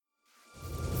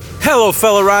Hello,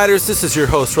 fellow riders. This is your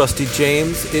host, Rusty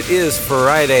James. It is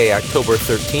Friday, October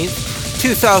 13th,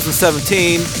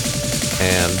 2017,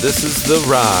 and this is The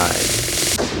Ride.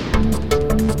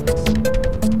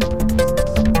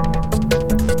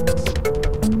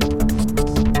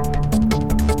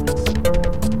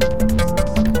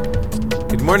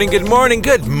 Good morning, good morning,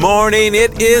 good morning.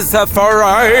 It is a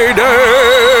Friday.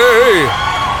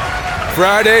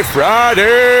 Friday.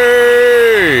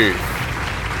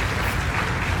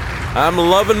 I'm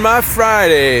loving my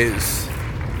Fridays.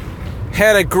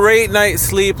 Had a great night's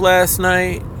sleep last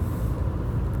night.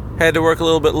 Had to work a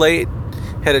little bit late.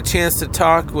 Had a chance to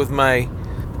talk with my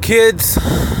kids,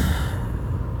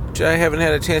 which I haven't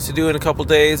had a chance to do in a couple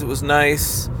days. It was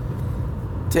nice.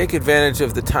 Take advantage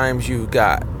of the times you've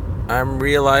got. I'm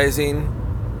realizing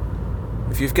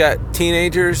if you've got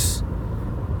teenagers,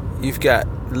 you've got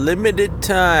limited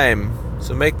time.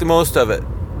 So make the most of it.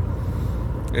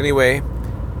 Anyway,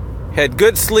 had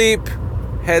good sleep,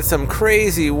 had some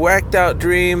crazy whacked out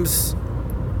dreams.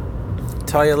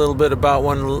 Tell you a little bit about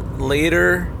one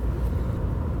later.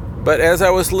 But as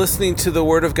I was listening to the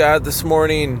Word of God this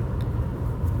morning,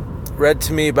 read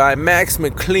to me by Max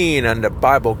McLean on the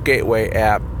Bible Gateway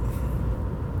app,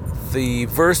 the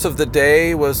verse of the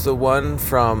day was the one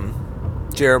from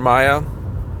Jeremiah.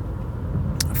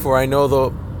 For I know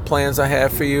the plans I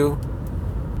have for you.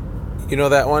 You know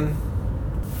that one?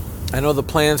 I know the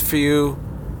plans for you.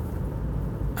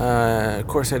 Of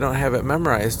course, I don't have it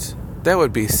memorized. That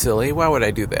would be silly. Why would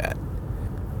I do that?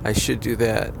 I should do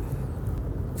that.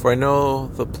 For I know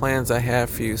the plans I have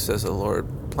for you, says the Lord.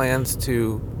 Plans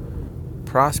to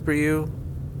prosper you.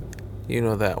 You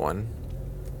know that one.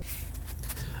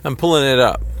 I'm pulling it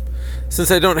up.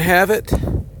 Since I don't have it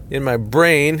in my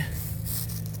brain,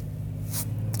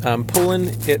 I'm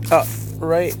pulling it up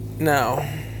right now.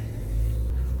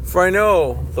 For I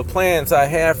know the plans I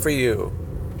have for you,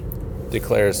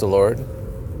 declares the Lord.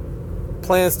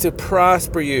 Plans to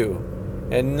prosper you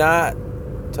and not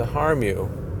to harm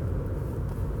you.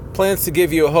 Plans to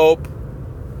give you a hope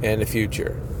and a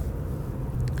future.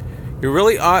 You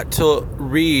really ought to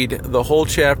read the whole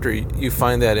chapter you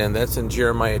find that in. That's in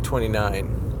Jeremiah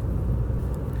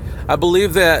 29. I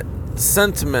believe that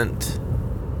sentiment,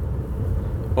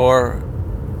 or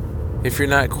if you're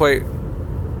not quite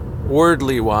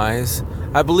wordly wise,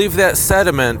 I believe that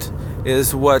sediment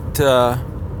is what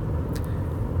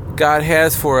God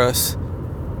has for us.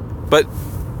 But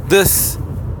this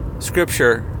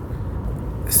scripture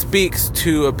speaks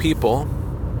to a people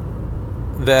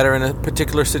that are in a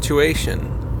particular situation.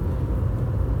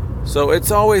 So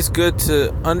it's always good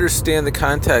to understand the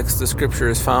context the scripture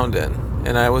is found in,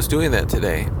 and I was doing that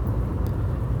today.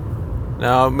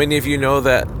 Now, many of you know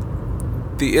that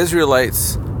the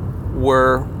Israelites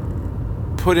were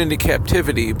put into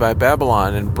captivity by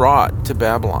Babylon and brought to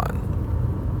Babylon.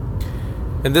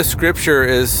 And this scripture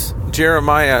is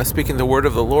Jeremiah speaking the word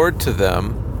of the Lord to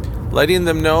them, letting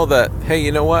them know that, hey,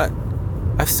 you know what?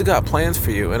 I've still got plans for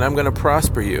you, and I'm going to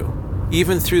prosper you,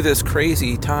 even through this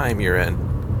crazy time you're in.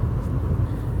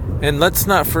 And let's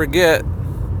not forget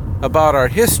about our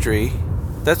history.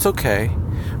 That's okay.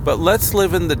 But let's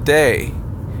live in the day.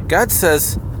 God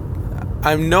says,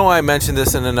 I know I mentioned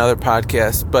this in another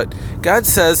podcast, but God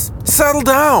says, settle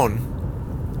down.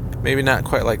 Maybe not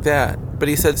quite like that, but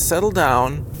he said, settle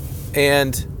down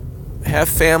and have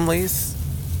families,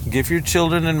 give your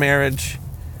children in marriage,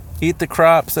 eat the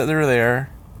crops that are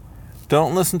there.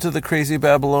 Don't listen to the crazy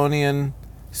Babylonian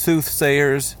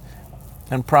soothsayers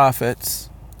and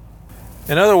prophets.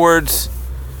 In other words,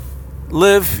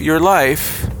 live your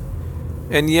life.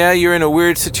 And yeah, you're in a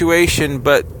weird situation,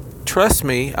 but trust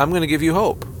me, I'm going to give you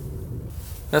hope.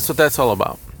 That's what that's all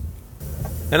about.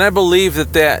 And I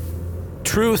believe that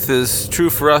truth is true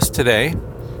for us today.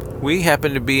 We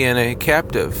happen to be in a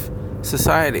captive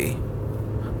society.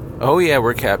 Oh yeah,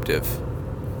 we're captive.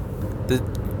 The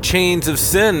chains of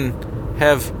sin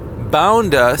have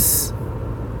bound us,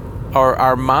 or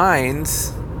our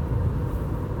minds,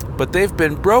 but they've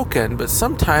been broken. But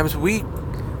sometimes we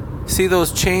see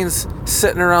those chains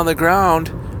sitting around the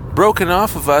ground, broken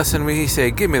off of us, and we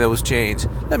say, give me those chains.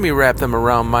 Let me wrap them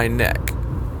around my neck.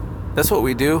 That's what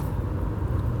we do.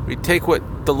 We take what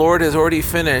the Lord has already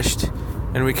finished,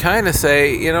 and we kind of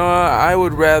say, you know, I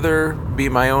would rather be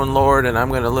my own Lord, and I'm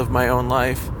going to live my own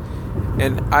life.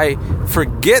 And I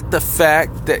forget the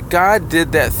fact that God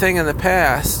did that thing in the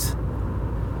past.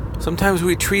 Sometimes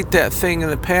we treat that thing in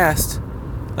the past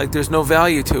like there's no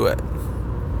value to it.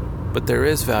 But there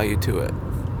is value to it.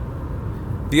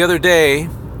 The other day,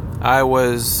 I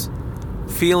was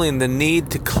feeling the need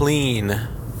to clean.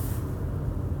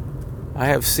 I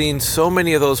have seen so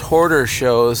many of those hoarder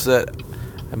shows that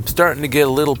I'm starting to get a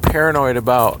little paranoid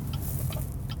about,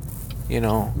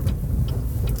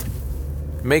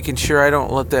 making sure I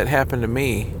don't let that happen to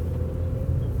me.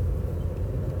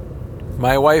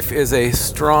 My wife is a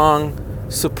strong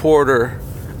supporter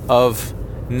of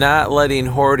not letting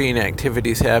hoarding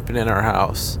activities happen in our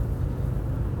house.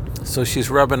 So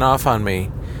she's rubbing off on me.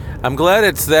 I'm glad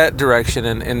it's that direction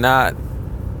and not,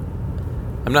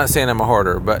 I'm not saying I'm a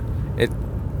hoarder, but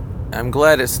I'm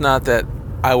glad it's not that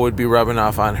I would be rubbing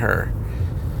off on her.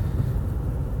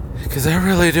 Because I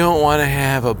really don't want to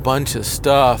have a bunch of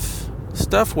stuff.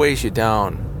 Stuff weighs you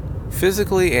down,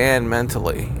 physically and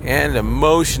mentally and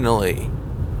emotionally.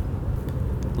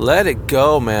 Let it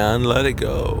go, man. Let it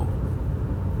go.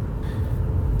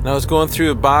 And I was going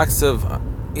through a box of,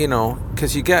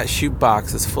 because you got shoe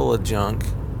boxes full of junk.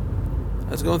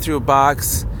 I was going through a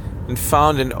box and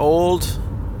found an old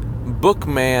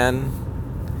Bookman.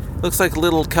 Looks like a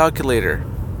little calculator.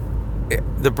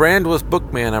 The brand was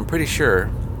Bookman, I'm pretty sure.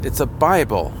 It's a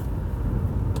Bible.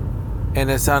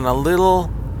 And it's on a little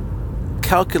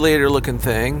calculator looking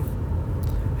thing.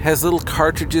 It has little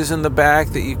cartridges in the back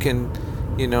that you can,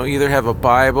 either have a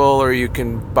Bible or you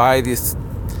can buy these,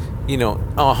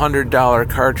 $100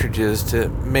 cartridges to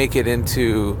make it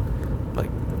into like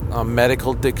a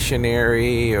medical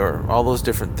dictionary or all those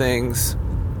different things.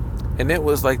 And it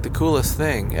was like the coolest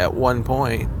thing at one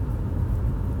point.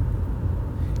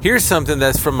 Here's something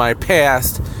that's from my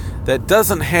past that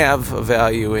doesn't have a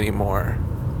value anymore.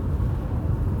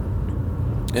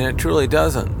 And it truly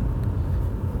doesn't.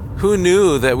 Who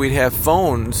knew that we'd have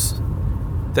phones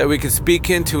that we could speak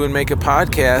into and make a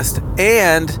podcast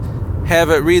and have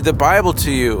it read the Bible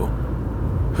to you?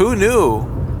 Who knew?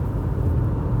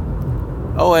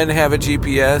 Oh, and have a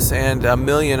GPS and a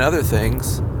million other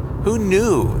things. Who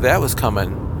knew that was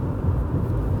coming?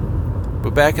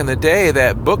 But back in the day,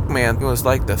 that Bookman was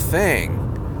like the thing.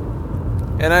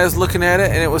 And I was looking at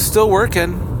it, and it was still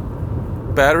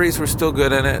working. Batteries were still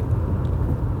good in it.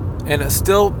 And it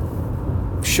still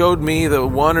showed me the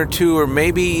 1 or 2 or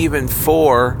maybe even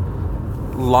 4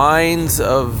 lines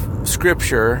of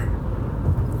scripture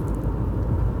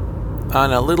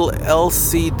on a little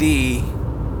LCD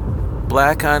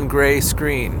black on gray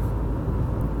screen.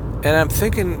 And I'm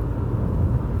thinking,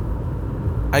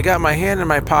 I got my hand in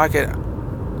my pocket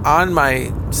on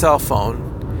my cell phone,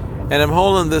 and I'm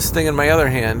holding this thing in my other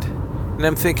hand, and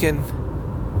I'm thinking,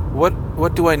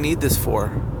 what do I need this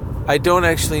for? I don't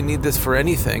actually need this for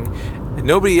anything, and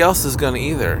nobody else is going to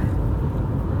either.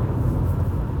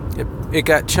 It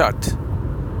got chucked.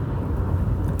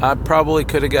 I probably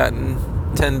could have gotten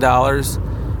 $10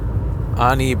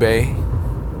 on eBay.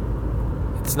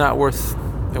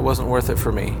 It wasn't worth it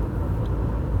for me.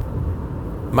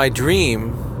 My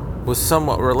dream was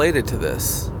somewhat related to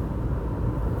this.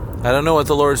 I don't know what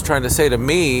the Lord's trying to say to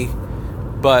me,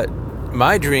 but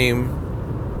my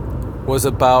dream was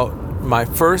about my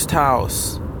first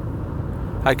house.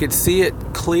 I could see it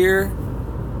clear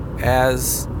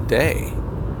as day,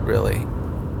 really.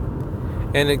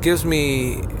 And it gives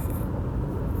me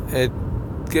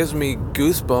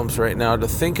goosebumps right now to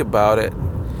think about it,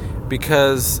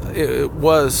 because it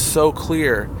was so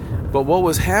clear. But what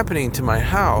was happening to my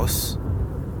house?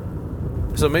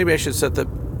 So maybe I should set the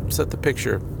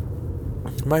picture.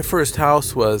 My first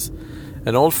house was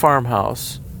an old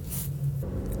farmhouse,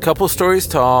 a couple stories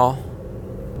tall,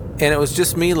 and it was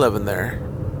just me living there.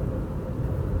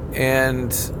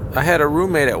 And I had a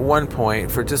roommate at one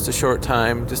point for just a short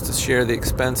time, just to share the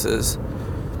expenses.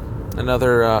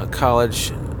 Another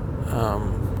college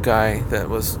guy that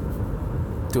was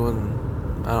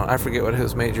doing, I forget what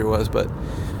his major was, but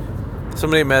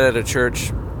somebody met at a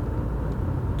church.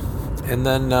 And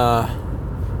then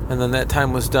that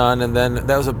time was done, and then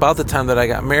that was about the time that I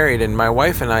got married, and my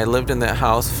wife and I lived in that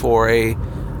house for a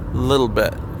little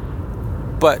bit.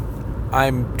 But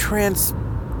I'm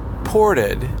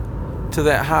transported to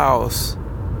that house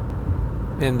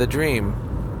in the dream.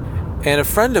 And a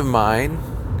friend of mine,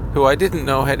 who I didn't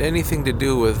know had anything to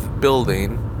do with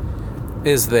building,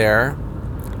 is there,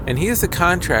 and he is the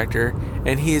contractor,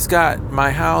 and he's got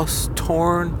my house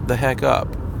torn the heck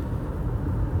up.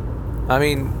 I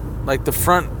mean, like the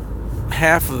front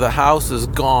half of the house is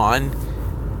gone,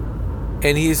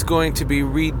 and he's going to be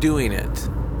redoing it,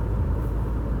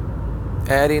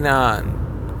 adding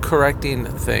on, correcting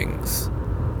things,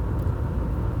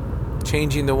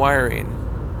 changing the wiring,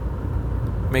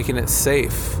 making it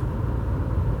safe.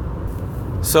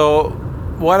 So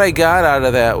what I got out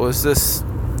of that was this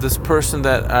person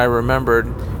that I remembered,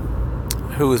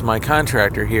 who was my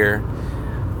contractor here,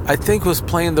 I think was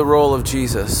playing the role of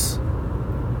Jesus.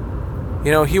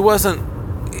 He wasn't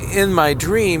in my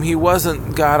dream. He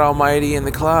wasn't God Almighty in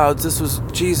the clouds. This was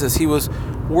Jesus. He was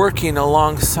working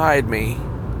alongside me,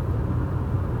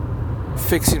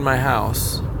 fixing my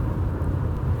house.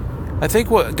 I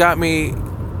think what got me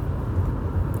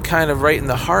kind of right in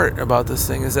the heart about this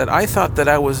thing is that I thought that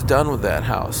I was done with that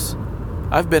house.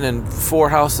 I've been in 4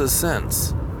 houses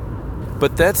since.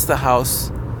 But that's the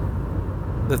house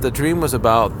that the dream was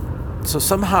about. So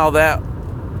somehow that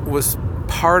was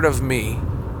part of me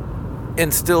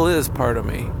and still is part of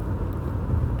me.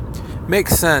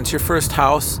 Makes sense. Your first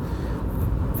house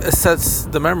sets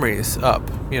the memories up,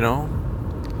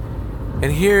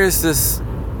 And here's this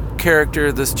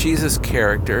character, this Jesus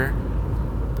character,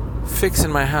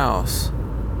 fixing my house,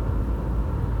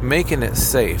 making it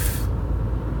safe.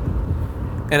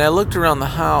 And I looked around the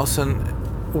house, and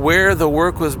where the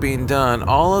work was being done,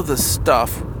 all of the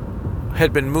stuff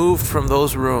had been moved from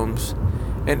those rooms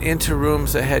and into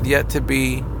rooms that had yet to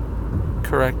be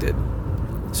corrected.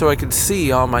 So I could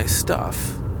see all my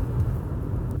stuff.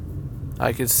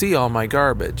 I could see all my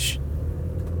garbage.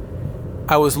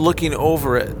 I was looking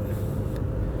over it.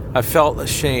 I felt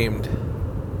ashamed.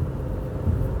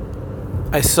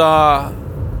 I saw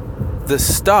the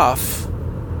stuff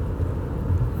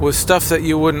was stuff that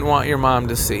you wouldn't want your mom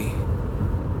to see.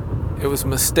 It was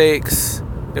mistakes.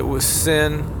 It was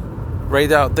sin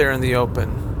right out there in the open.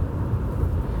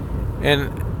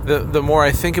 And the more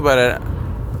I think about it,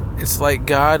 it's like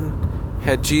God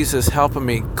had Jesus helping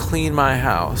me clean my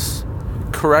house,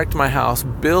 correct my house,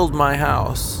 build my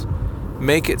house,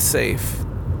 make it safe.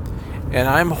 And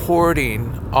I'm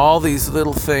hoarding all these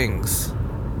little things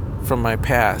from my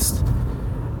past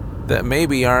that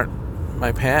maybe aren't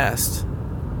my past.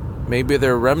 Maybe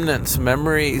they're remnants,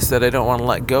 memories that I don't want to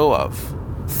let go of,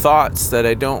 thoughts that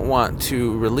I don't want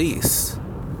to release.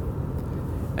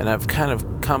 And I've kind of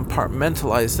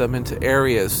compartmentalized them into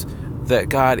areas that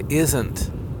God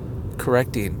isn't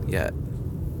correcting yet.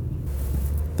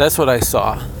 That's what I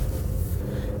saw.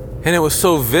 And it was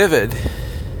so vivid.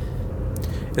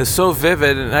 It was so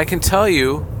vivid, and I can tell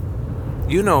you,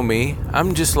 you know me,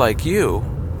 I'm just like you.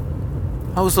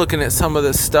 I was looking at some of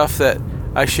this stuff that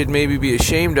I should maybe be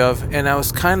ashamed of, and I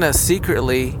was kind of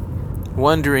secretly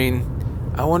wondering,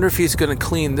 I wonder if he's going to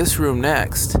clean this room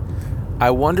next. I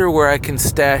wonder where I can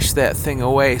stash that thing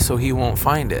away so he won't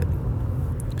find it.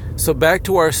 So back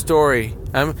to our story.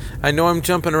 I know I'm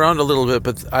jumping around a little bit,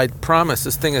 but I promise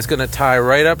this thing is going to tie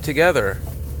right up together.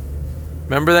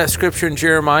 Remember that scripture in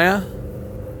Jeremiah?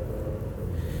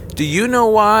 Do you know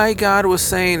why God was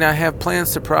saying, I have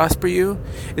plans to prosper you?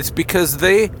 It's because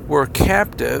they were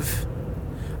captive,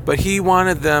 but he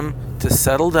wanted them to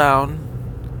settle down,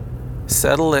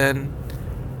 settle in,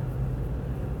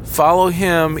 follow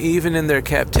him even in their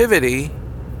captivity,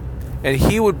 and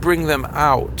he would bring them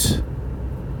out.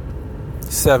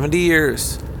 70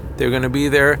 years. They were going to be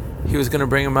there. He was going to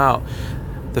bring them out.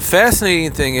 The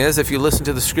fascinating thing is, if you listen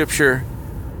to the scripture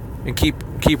and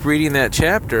keep reading that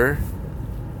chapter,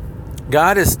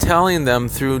 God is telling them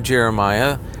through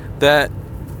Jeremiah that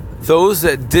those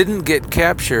that didn't get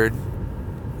captured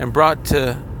and brought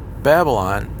to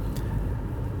Babylon,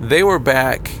 they were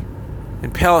back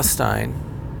in Palestine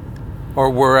or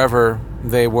wherever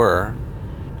they were.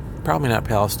 Probably not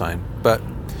Palestine, but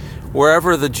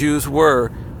wherever the Jews were,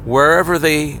 wherever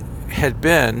they had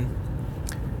been,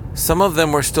 some of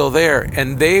them were still there,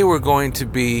 and they were going to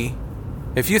be,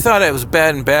 if you thought it was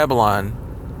bad in Babylon,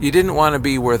 you didn't want to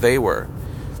be where they were.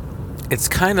 It's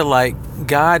kind of like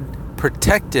God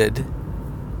protected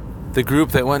the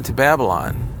group that went to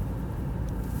Babylon,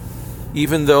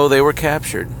 even though they were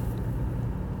captured.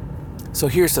 So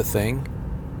here's the thing.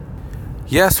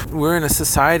 Yes, we're in a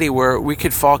society where we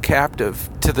could fall captive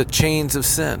to the chains of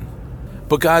sin,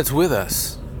 but God's with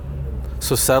us.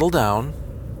 So settle down,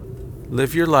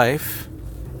 live your life,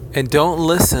 and don't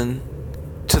listen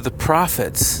to the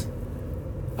prophets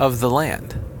of the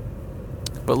land,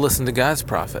 but listen to God's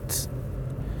prophets.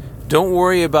 Don't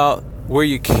worry about where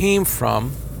you came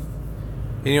from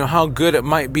and how good it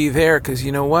might be there, because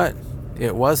you know what?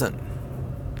 It wasn't.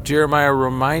 Jeremiah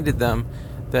reminded them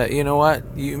that, you know what?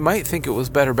 You might think it was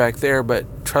better back there,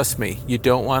 but trust me, you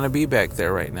don't want to be back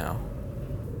there right now.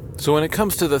 So when it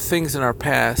comes to the things in our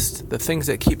past, the things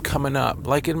that keep coming up,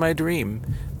 like in my dream,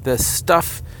 the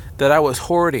stuff that I was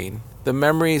hoarding, the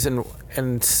memories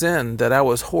and sin that I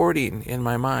was hoarding in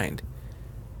my mind,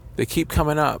 they keep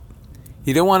coming up.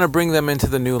 You don't want to bring them into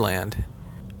the new land.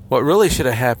 What really should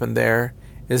have happened there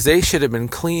is they should have been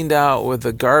cleaned out with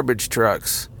the garbage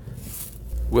trucks,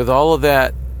 with all of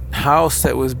that house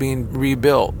that was being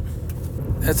rebuilt.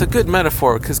 That's a good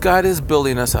metaphor, because God is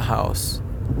building us a house.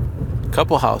 A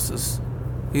couple houses.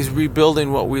 He's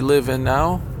rebuilding what we live in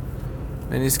now,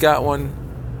 and He's got one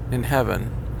in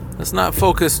heaven. Let's not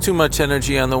focus too much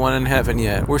energy on the one in heaven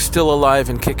yet. We're still alive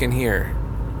and kicking here.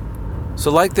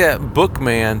 So like that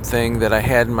bookman thing that I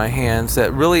had in my hands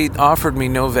that really offered me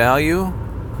no value.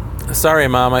 Sorry,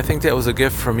 Mom, I think that was a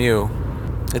gift from you.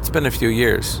 It's been a few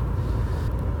years.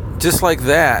 Just like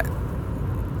that,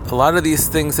 a lot of these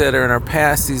things that are in our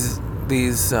past,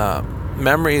 these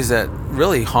memories that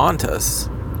really haunt us,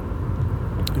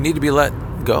 need to be let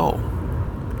go.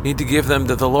 Need to give them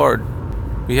to the Lord.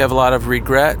 We have a lot of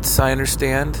regrets, I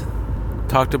understand.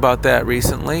 Talked about that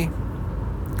recently.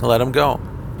 Let them go.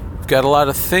 You've got a lot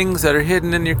of things that are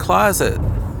hidden in your closet.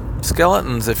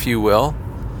 Skeletons, if you will.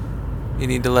 You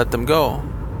need to let them go.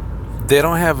 They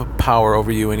don't have power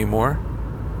over you anymore.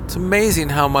 It's amazing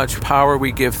how much power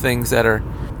we give things that are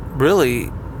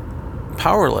really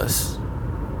powerless.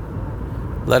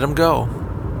 Let them go.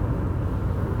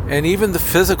 And even the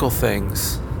physical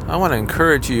things, I want to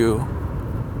encourage you,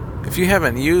 if you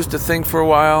haven't used a thing for a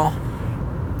while,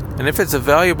 and if it's a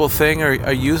valuable thing or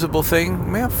a usable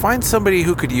thing, man, find somebody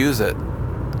who could use it.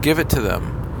 Give it to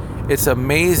them. It's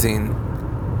amazing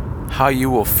how you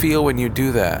will feel when you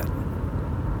do that.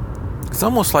 It's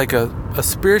almost like a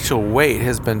spiritual weight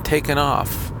has been taken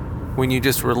off when you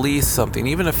just release something,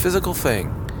 even a physical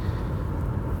thing.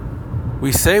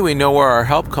 We say we know where our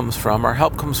help comes from. Our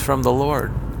help comes from the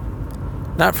Lord,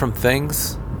 not from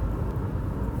things.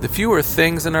 The fewer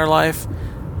things in our life,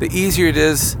 the easier it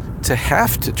is to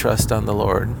have to trust on the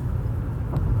Lord.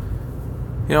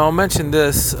 You know, I'll mention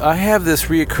this. I have this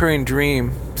reoccurring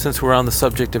dream, since we're on the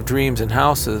subject of dreams and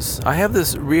houses. I have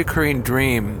this reoccurring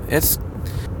dream. It's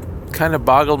kind of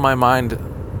boggled my mind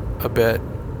a bit.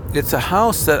 It's a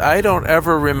house that I don't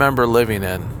ever remember living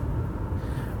in.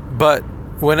 But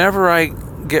whenever I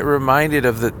get reminded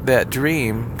of that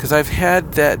dream, because I've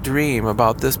had that dream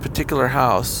about this particular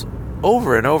house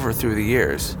over and over through the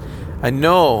years, I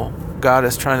know God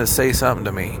is trying to say something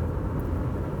to me.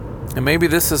 And maybe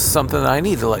this is something that I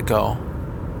need to let go.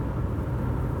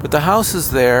 But the house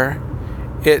is there.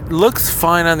 It looks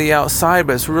fine on the outside,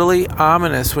 but it's really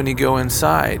ominous when you go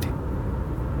inside.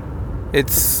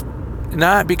 It's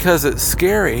not because it's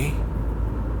scary,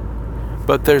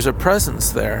 but there's a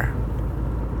presence there.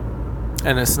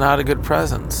 And it's not a good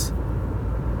presence.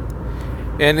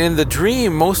 And in the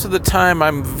dream, most of the time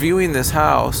I'm viewing this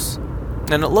house,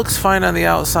 and it looks fine on the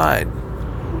outside.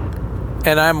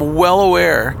 And I'm well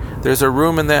aware there's a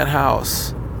room in that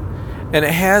house. And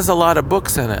it has a lot of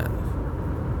books in it.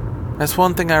 That's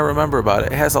one thing I remember about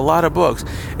it. It has a lot of books.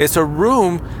 It's a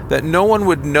room that no one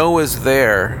would know is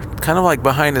there, kind of like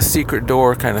behind a secret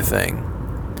door kind of thing.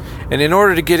 And in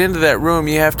order to get into that room,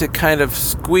 you have to kind of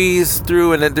squeeze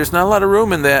through, and there's not a lot of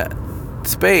room in that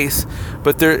space,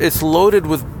 but it's loaded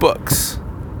with books.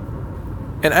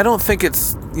 And I don't think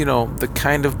it's, the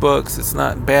kind of books. It's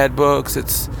not bad books.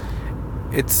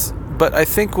 But I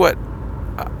think what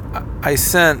I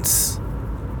sense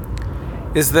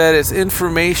is that it's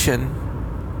information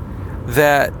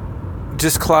that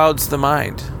just clouds the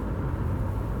mind.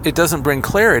 It doesn't bring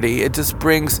clarity. It just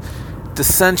brings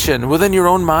dissension within your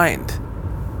own mind.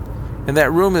 And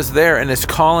that room is there, and it's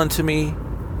calling to me.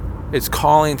 It's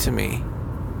calling to me.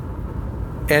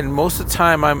 And most of the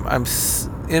time I'm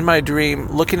in my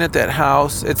dream looking at that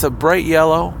house. It's a bright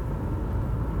yellow.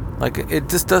 Like, it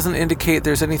just doesn't indicate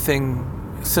there's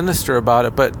anything sinister about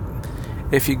it. But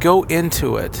if you go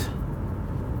into it,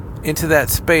 into that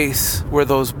space where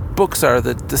those books are,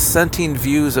 the dissenting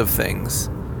views of things,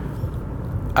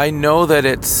 I know that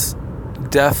it's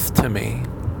death to me.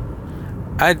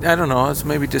 I don't know, it's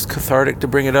maybe just cathartic to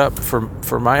bring it up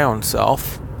for my own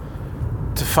self,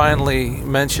 to finally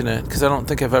mention it, because I don't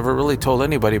think I've ever really told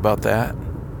anybody about that.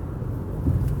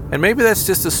 And maybe that's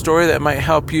just a story that might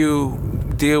help you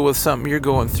deal with something you're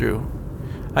going through.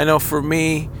 I know for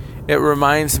me, it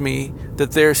reminds me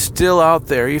that they're still out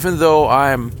there, even though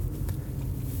I'm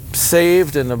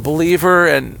saved and a believer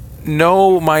and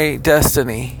know my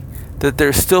destiny, that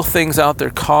there's still things out there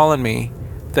calling me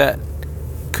that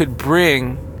could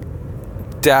bring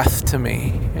death to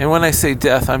me. And when I say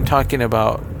death, I'm talking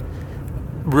about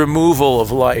removal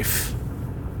of life.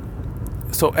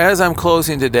 So as I'm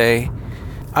closing today,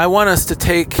 I want us to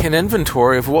take an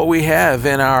inventory of what we have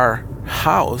in our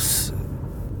house,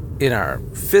 in our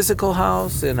physical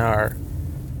house, in our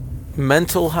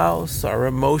mental house, our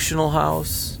emotional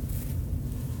house.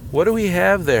 What do we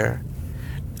have there?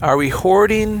 Are we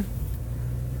hoarding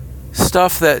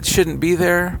stuff that shouldn't be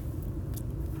there?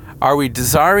 Are we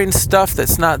desiring stuff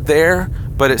that's not there,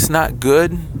 but it's not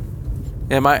good?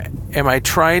 Am I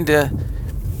trying to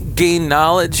gain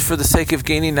knowledge for the sake of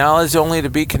gaining knowledge only to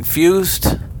be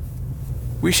confused.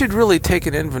 We should really take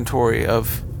an inventory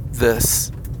of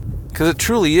this, because it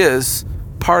truly is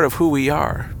part of who we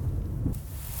are.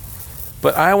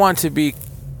 But I want to be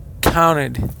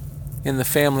counted in the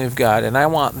family of God, and I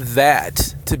want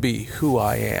that to be who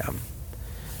I am.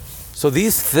 So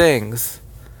these things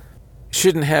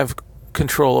shouldn't have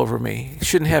control over me,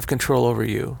 shouldn't have control over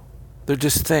you. They're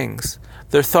just things.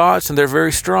 They're thoughts, and they're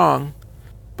very strong,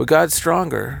 but God's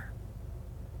stronger.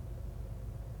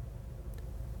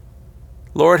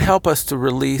 Lord, help us to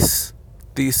release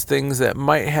these things that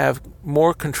might have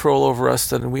more control over us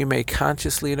than we may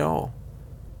consciously know.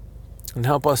 And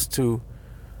help us to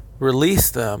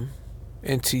release them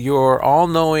into your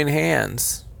all-knowing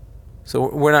hands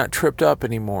so we're not tripped up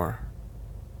anymore.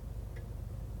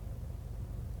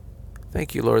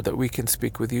 Thank you, Lord, that we can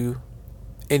speak with you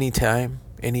anytime,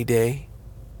 any day.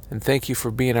 And thank you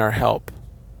for being our help.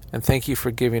 And thank you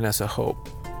for giving us a hope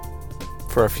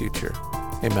for our future.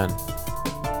 Amen.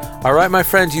 All right, my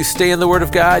friends, you stay in the Word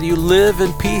of God, you live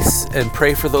in peace, and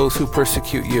pray for those who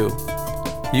persecute you.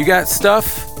 You got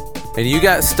stuff, and you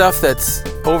got stuff that's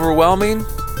overwhelming,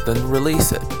 then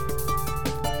release it.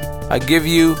 I give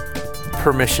you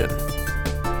permission.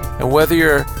 And whether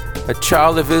you're a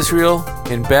child of Israel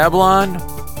in Babylon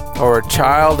or a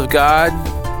child of God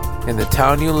in the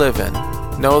town you live in,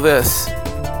 know this: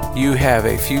 you have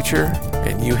a future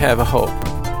and you have a hope.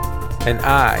 And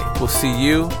I will see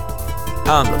you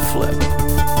on the flip.